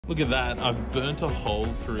Look at that, I've burnt a hole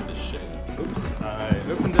through the sheet. Oops, I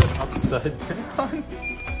opened it upside down.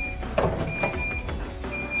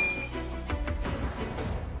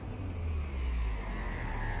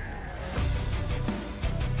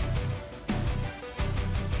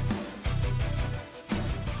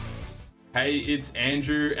 Hey, it's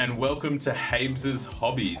Andrew and welcome to Habes'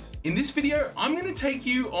 Hobbies. In this video, I'm going to take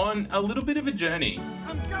you on a little bit of a journey.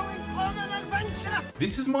 I'm going on an adventure!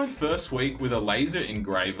 This is my first week with a laser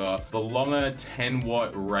engraver, the longer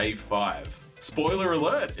 10-watt RAY5. Spoiler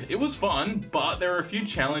alert, it was fun, but there are a few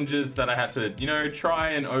challenges that I had to,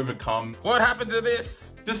 try and overcome. What happened to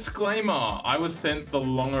this? Disclaimer, I was sent the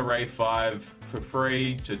longer RAY5 for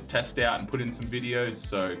free to test out and put in some videos,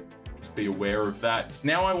 so just be aware of that.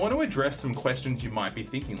 Now I want to address some questions you might be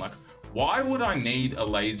thinking, like, why would I need a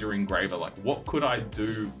laser engraver? Like, what could I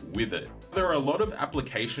do with it? There are a lot of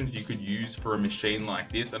applications you could use for a machine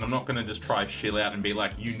like this, and I'm not gonna just try shill out and be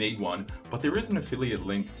like, you need one, but there is an affiliate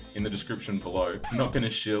link in the description below. I'm not gonna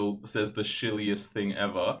shill, says the shilliest thing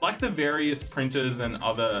ever. Like the various printers and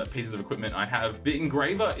other pieces of equipment I have, the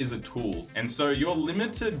engraver is a tool. And so you're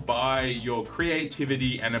limited by your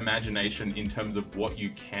creativity and imagination in terms of what you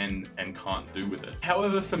can and can't do with it.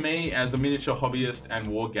 However, for me, as a miniature hobbyist and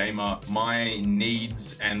wargamer, my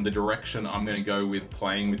needs and the direction I'm gonna go with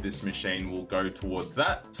playing with this machine will go towards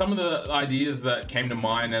that. Some of the ideas that came to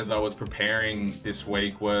mind as I was preparing this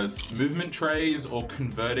week was movement trays or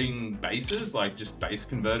converting bases, like just base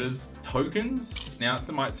converters. Tokens. Now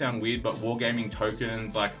it might sound weird, but wargaming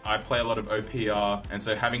tokens, like I play a lot of OPR, and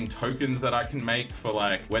so having tokens that I can make for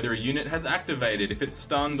like whether a unit has activated, if it's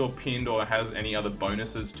stunned or pinned or has any other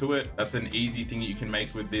bonuses to it, that's an easy thing that you can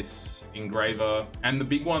make with this engraver. And the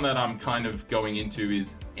big one that I'm kind of going into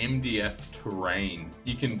is MDF terrain.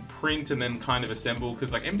 You can print and then kind of assemble,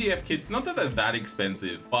 because like MDF kits, not that they're that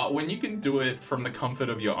expensive, but when you can do it from the comfort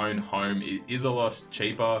of your own home, it is a lot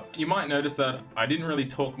cheaper. You might notice that I didn't really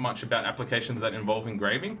talk much about applications that involve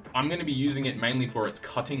engraving. I'm going to be using it mainly for its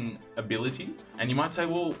cutting ability. And you might say,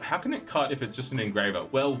 well, how can it cut if it's just an engraver?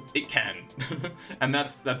 Well, it can. And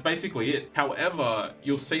that's basically it. However,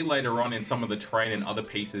 you'll see later on in some of the terrain and other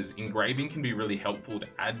pieces, engraving can be really helpful to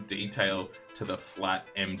add detail to the flat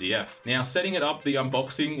MDF. Now, setting it up, the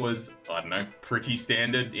unboxing was, I don't know, pretty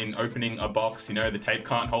standard in opening a box. The tape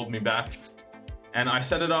can't hold me back. And I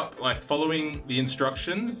set it up like following the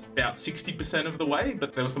instructions about 60% of the way,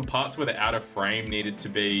 but there were some parts where the outer frame needed to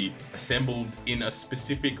be assembled in a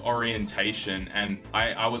specific orientation, and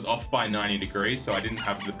I was off by 90 degrees, so I didn't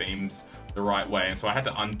have the beams the right way, and so I had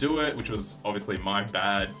to undo it, which was obviously my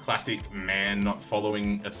bad. Classic man not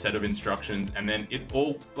following a set of instructions, and then it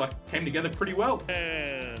all like came together pretty well.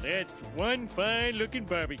 That's one fine looking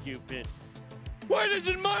barbecue pit. Why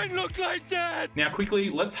doesn't mine look like that? Now quickly,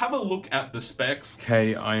 let's have a look at the specs.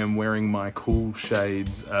 Okay, I am wearing my cool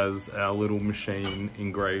shades as our little machine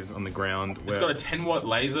engraves on the ground. It's got a 10-watt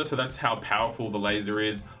laser, so that's how powerful the laser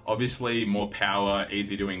is. Obviously, more power,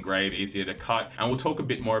 easier to engrave, easier to cut. And we'll talk a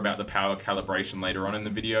bit more about the power calibration later on in the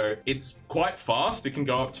video. It's quite fast. It can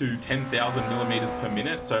go up to 10,000 millimeters per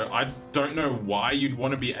minute. So I don't know why you'd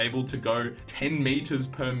want to be able to go 10 meters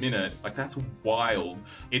per minute. Like, that's wild.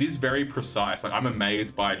 It is very precise. Like, I'm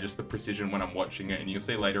amazed by just the precision when I'm watching it, and you'll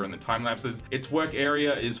see later in the time lapses. Its work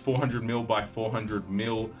area is 400 mil by 400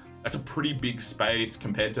 mil. That's a pretty big space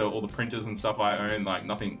compared to all the printers and stuff I own. Like,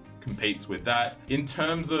 nothing competes with that. In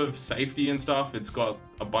terms of safety and stuff, it's got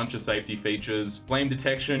a bunch of safety features: flame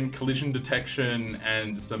detection, collision detection,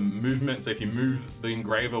 and some movement. So if you move the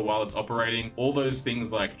engraver while it's operating, all those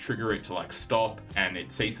things like trigger it to like stop and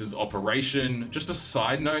it ceases operation. Just a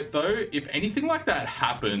side note though, if anything like that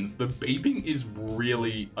happens, the beeping is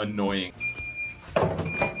really annoying.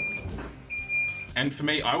 And for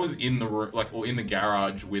me, I was in the in the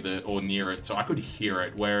garage with it or near it, so I could hear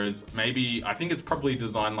it. Whereas maybe, I think it's probably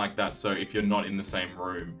designed like that, so if you're not in the same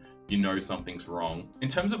room, you know something's wrong. In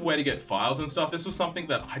terms of where to get files and stuff, this was something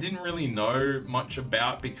that I didn't really know much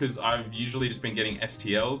about, because I've usually just been getting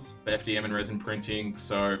STLs, the FDM and resin printing,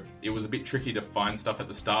 so it was a bit tricky to find stuff at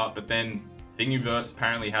the start. But then Thingiverse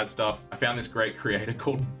apparently has stuff. I found this great creator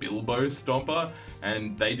called Bilbostomper,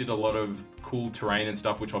 and they did a lot of cool terrain and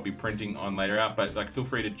stuff, which I'll be printing on later out, but like, feel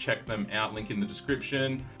free to check them out, link in the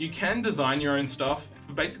description. You can design your own stuff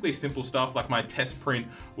for basically simple stuff. Like my test print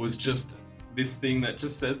was just this thing that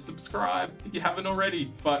just says subscribe if you haven't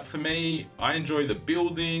already. But for me, I enjoy the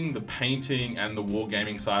building, the painting, and the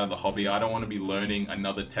wargaming side of the hobby. I don't want to be learning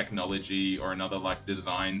another technology or another like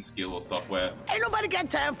design skill or software. Ain't nobody got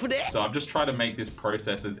time for that. So I've just tried to make this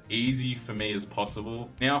process as easy for me as possible.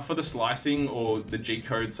 Now for the slicing or the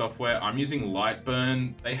G-code software, I'm using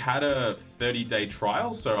Lightburn. They had a 30-day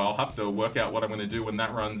trial, so I'll have to work out what I'm going to do when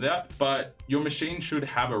that runs out. But your machine should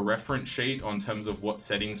have a reference sheet on terms of what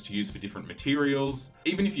settings to use for different materials.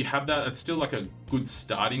 Even if you have that, it's still like a good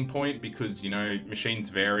starting point because, you know, machines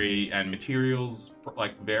vary and materials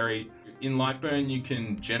like vary. In Lightburn, you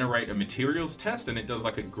can generate a materials test and it does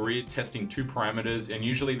like a grid testing 2 parameters, and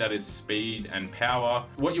usually that is speed and power.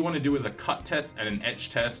 What you want to do is a cut test and an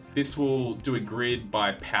etch test. This will do a grid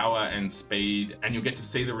by power and speed, and you'll get to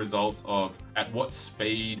see the results of at what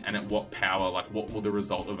speed and at what power, like what will the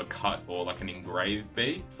result of a cut or like an engrave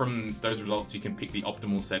be. From those results, you can pick the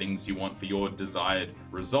optimal settings you want for your desired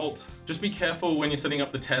result. Just be careful when you're setting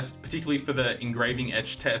up the test, particularly for the engraving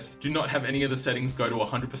etch test. Do not have any of the settings go to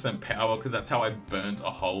 100% power, because that's how I burnt a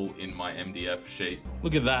hole in my MDF sheet.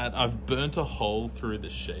 Look at that, I've burnt a hole through the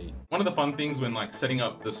sheet. One of the fun things when like setting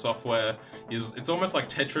up the software is it's almost like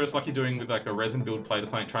Tetris, like you're doing with like a resin build plate or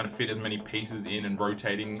something, trying to fit as many pieces in and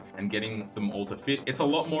rotating and getting them all to fit. It's a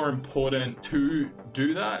lot more important to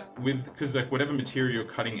do that with, because like whatever material you're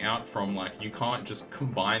cutting out from, like you can't just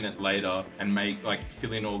combine it later and make like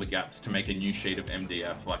fill in all the gaps to make a new sheet of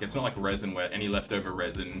MDF. Like it's not like resin where any leftover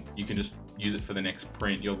resin you can just use it for the next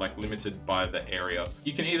print. You're like limited by the area.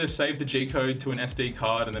 You can either save the G-code to an SD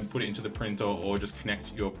card and then put it into the printer, or just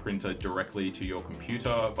connect your printer directly to your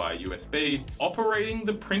computer via USB. Operating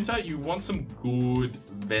the printer, you want some good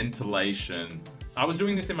ventilation. I was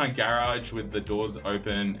doing this in my garage with the doors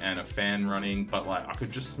open and a fan running, but like I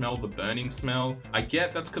could just smell the burning smell. I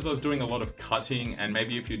get that's because I was doing a lot of cutting, and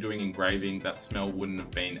maybe if you're doing engraving, that smell wouldn't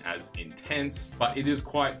have been as intense, but it is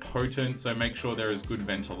quite potent, so make sure there is good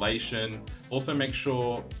ventilation. Also make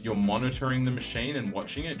sure you're monitoring the machine and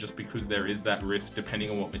watching it, just because there is that risk, depending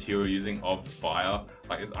on what material you're using, of fire.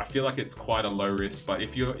 Like I feel like it's quite a low risk, but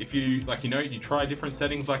if you like, you know, you try different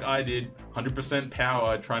settings like I did, 100%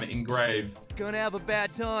 power, trying to engrave, Gonna have a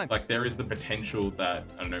bad time. like there is the potential that,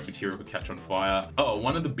 I don't know, material could catch on fire. Oh,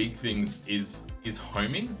 one of the big things is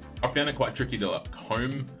homing. I found it quite tricky to like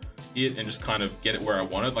home it and just kind of get it where I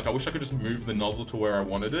wanted. Like I wish I could just move the nozzle to where I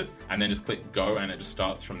wanted it and then just click go and it just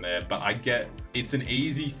starts from there. But I get it's an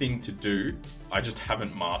easy thing to do. I just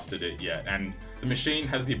haven't mastered it yet. And the machine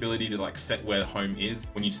has the ability to like set where home is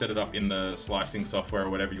when you set it up in the slicing software or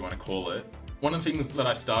whatever you want to call it. One of the things that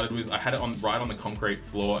I started with, I had it on right on the concrete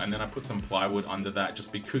floor, and then I put some plywood under that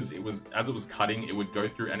just because it was, as it was cutting, it would go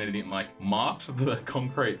through and it didn't like marked the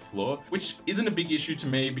concrete floor, which isn't a big issue to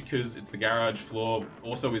me because it's the garage floor.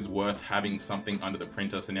 Also is worth having something under the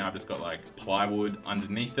printer. So now I've just got like plywood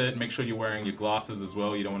underneath it. Make sure you're wearing your glasses as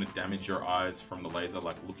well. You don't want to damage your eyes from the laser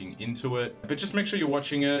like looking into it, but just make sure you're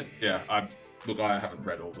watching it. Yeah, look, I haven't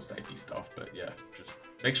read all the safety stuff, but yeah, just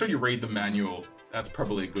make sure you read the manual. That's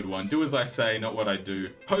probably a good one. Do as I say, not what I do.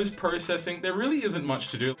 Post-processing, there really isn't much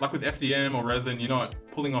to do. Like with FDM or resin, you're not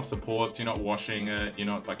pulling off supports, you're not washing it, you're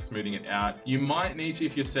not like smoothing it out. You might need to,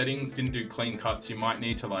 if your settings didn't do clean cuts, you might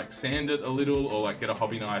need to like sand it a little or like get a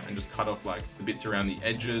hobby knife and just cut off like the bits around the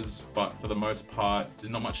edges. But for the most part, there's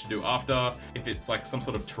not much to do after. If it's like some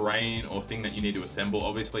sort of terrain or thing that you need to assemble,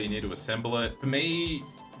 obviously you need to assemble it. For me,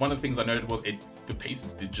 one of the things I noted was the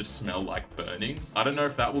pieces did just smell like burning. I don't know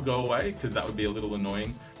if that will go away because that would be a little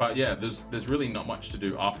annoying. But yeah, there's really not much to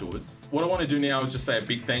do afterwards. What I want to do now is just say a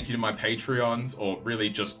big thank you to my Patreons, or really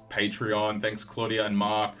just Patreon. Thanks Claudia and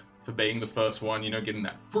Mark for being the first one, you know, getting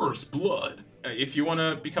that first blood. If you want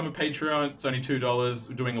to become a Patreon, it's only $2.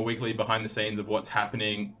 We're doing a weekly behind the scenes of what's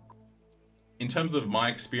happening. In terms of my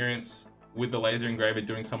experience with the laser engraver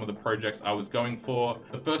doing some of the projects I was going for,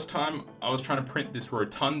 the first time I was trying to print this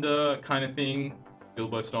rotunda kind of thing,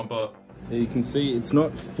 Bilbostomper. You can see it's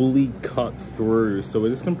not fully cut through, so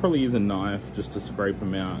we're just gonna probably use a knife just to scrape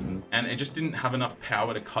them out. And it just didn't have enough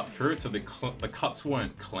power to cut through it, so the cuts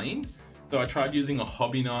weren't clean. So I tried using a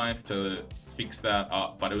hobby knife to fix that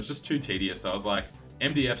up, but it was just too tedious. So I was like,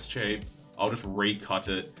 MDF's cheap, I'll just recut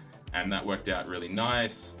it, and that worked out really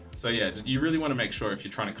nice. So yeah, you really want to make sure if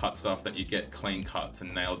you're trying to cut stuff that you get clean cuts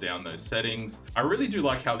and nail down those settings. I really do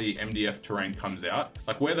like how the MDF terrain comes out.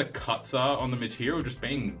 Like where the cuts are on the material just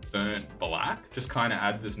being burnt black just kind of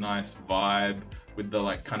adds this nice vibe with the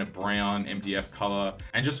like kind of brown MDF color.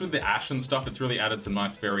 And just with the ash and stuff, it's really added some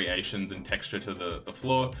nice variations and texture to the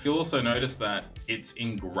floor. You'll also notice that it's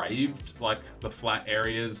engraved like the flat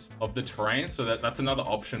areas of the terrain. So that's another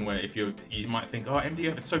option where if you might think, oh,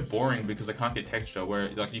 MDF, it's so boring because I can't get texture, where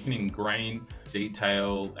like you can ingrain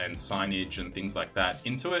detail and signage and things like that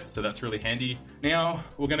into it. So that's really handy. Now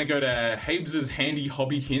we're gonna go to Habes's handy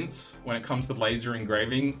hobby hints when it comes to laser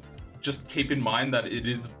engraving. Just keep in mind that it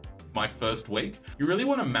is my first week. You really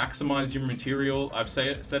want to maximize your material. I've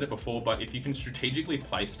said it before, but if you can strategically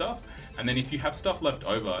place stuff, and then if you have stuff left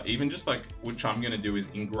over, even just like, which I'm going to do is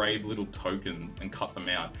engrave little tokens and cut them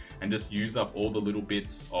out and just use up all the little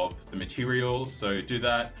bits of the material. So do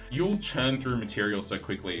that. You'll churn through material so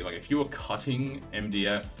quickly. Like if you are cutting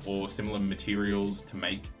MDF or similar materials to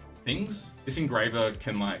make things, this engraver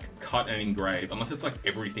can like cut and engrave, unless it's like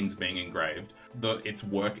everything's being engraved, its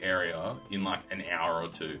work area in like an hour or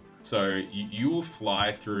two. So you will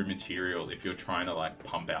fly through material if you're trying to like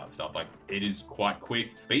pump out stuff. Like it is quite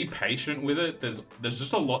quick. Be patient with it. There's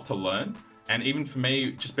just a lot to learn. And even for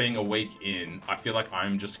me, just being a week in, I feel like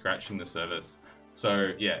I'm just scratching the surface.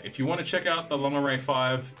 So yeah, if you want to check out the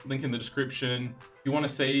RAY5, link in the description. If you want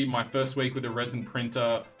to see my first week with a resin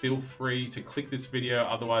printer, feel free to click this video.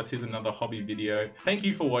 Otherwise, here's another hobby video. Thank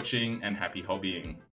you for watching and happy hobbying.